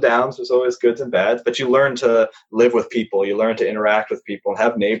always ups and downs. There's always goods and bads, but you learn to live with people. You learn to interact with people and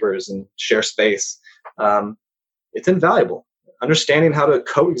have neighbors and share space. It's invaluable. Understanding how to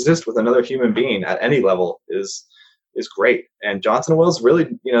coexist with another human being at any level is great. And Johnson & Wales really,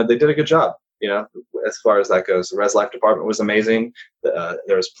 they did a good job, as far as that goes. The Res Life department was amazing.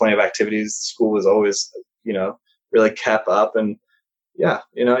 There was plenty of activities. School was always, really kept up. And yeah,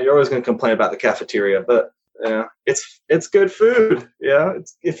 you're always going to complain about the cafeteria, but it's good food. Yeah.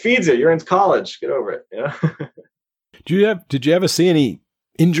 It feeds you. You're in college. Get over it. Yeah. Did you ever see any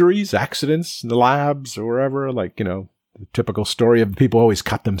injuries, accidents in the labs or wherever? The typical story of people always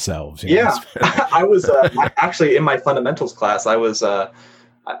cut themselves. Yeah. I was actually in my fundamentals class. I was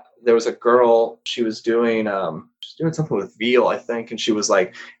there was a girl. She was doing something with veal, I think, and she was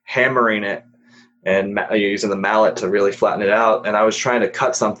hammering it and using the mallet to really flatten it out. And I was trying to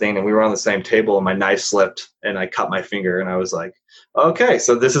cut something, and we were on the same table, and my knife slipped, and I cut my finger. And I was like, okay,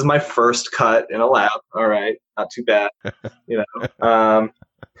 so this is my first cut in a lab. All right, not too bad. You'd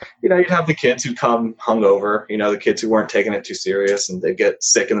have the kids who come hungover, the kids who weren't taking it too serious, and they get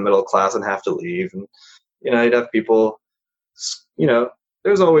sick in the middle of class and have to leave. And, you'd have people,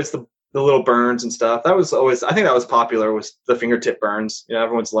 there's always the little burns and stuff. I think that was popular, was the fingertip burns.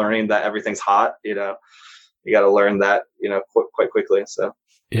 Everyone's learning that everything's hot, you got to learn that, quite quickly. So,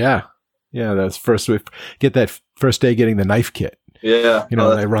 yeah. That's first, we get that first day getting the knife kit. Yeah.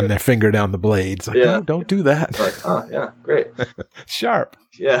 They run their finger down the blades. No, don't do that. Oh, yeah, great. Sharp.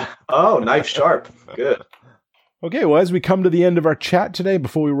 Yeah. Oh, knife sharp. Good. Okay, well, as we come to the end of our chat today,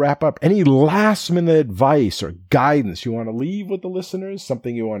 before we wrap up, any last-minute advice or guidance you want to leave with the listeners?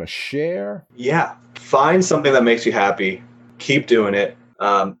 Something you want to share? Yeah. Find something that makes you happy. keep doing it.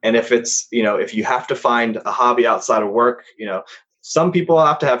 And if it's, if you have to find a hobby outside of work, some people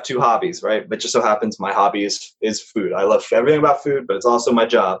have to have two hobbies, right? But just so happens my hobby is food. I love everything about food, but it's also my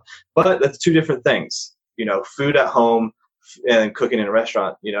job. But that's two different things. Food at home and cooking in a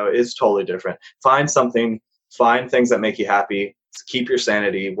restaurant, is totally different. Find things that make you happy, keep your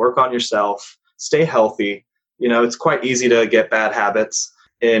sanity, work on yourself, stay healthy. It's quite easy to get bad habits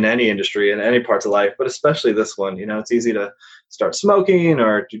in any industry, in any parts of life, but especially this one. It's easy to start smoking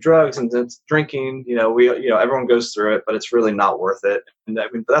or do drugs and drinking. Everyone goes through it, but it's really not worth it. And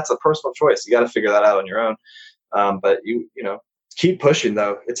but that's a personal choice. You got to figure that out on your own. But keep pushing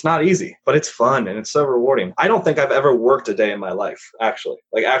though. It's not easy, but it's fun and it's so rewarding. I don't think I've ever worked a day in my life, actually,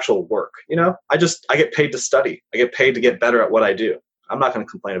 like actual work. I get paid to study. I get paid to get better at what I do. I'm not going to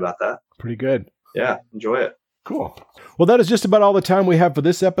complain about that. Pretty good. Yeah, enjoy it. Cool. Well, that is just about all the time we have for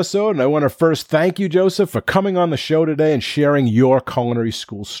this episode. And I want to first thank you, Joseph, for coming on the show today and sharing your culinary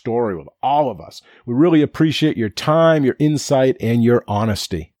school story with all of us. We really appreciate your time, your insight, and your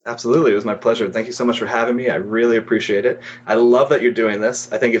honesty. Absolutely. It was my pleasure. Thank you so much for having me. I really appreciate it. I love that you're doing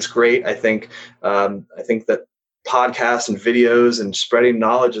this. I think it's great. I think that podcasts and videos and spreading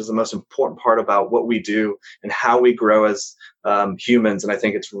knowledge is the most important part about what we do and how we grow as humans. And I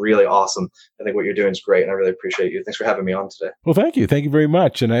think it's really awesome. I think what you're doing is great. And I really appreciate you. Thanks for having me on today. Well, thank you. Thank you very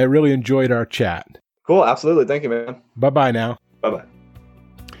much. And I really enjoyed our chat. Cool. Absolutely. Thank you, man. Bye-bye now. Bye-bye.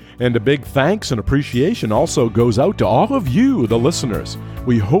 And a big thanks and appreciation also goes out to all of you, the listeners.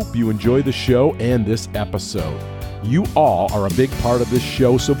 We hope you enjoy the show and this episode. You all are a big part of this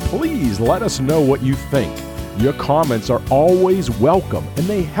show, so please let us know what you think. Your comments are always welcome, and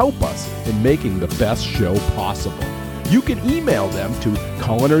they help us in making the best show possible. You can email them to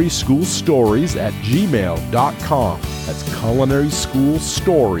culinaryschoolstories@gmail.com. That's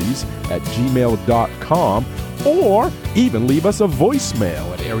culinaryschoolstories@gmail.com. Or even leave us a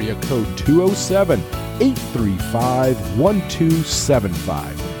voicemail at area code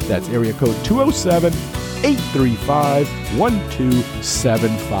 207-835-1275. That's area code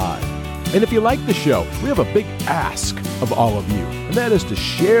 207-835-1275. And if you like the show, we have a big ask of all of you, and that is to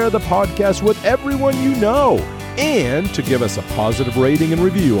share the podcast with everyone you know and to give us a positive rating and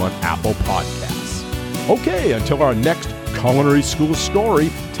review on Apple Podcasts. Okay, until our next Culinary School Story,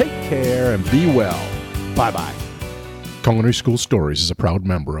 take care and be well. Bye-bye. Culinary School Stories is a proud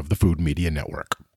member of the Food Media Network.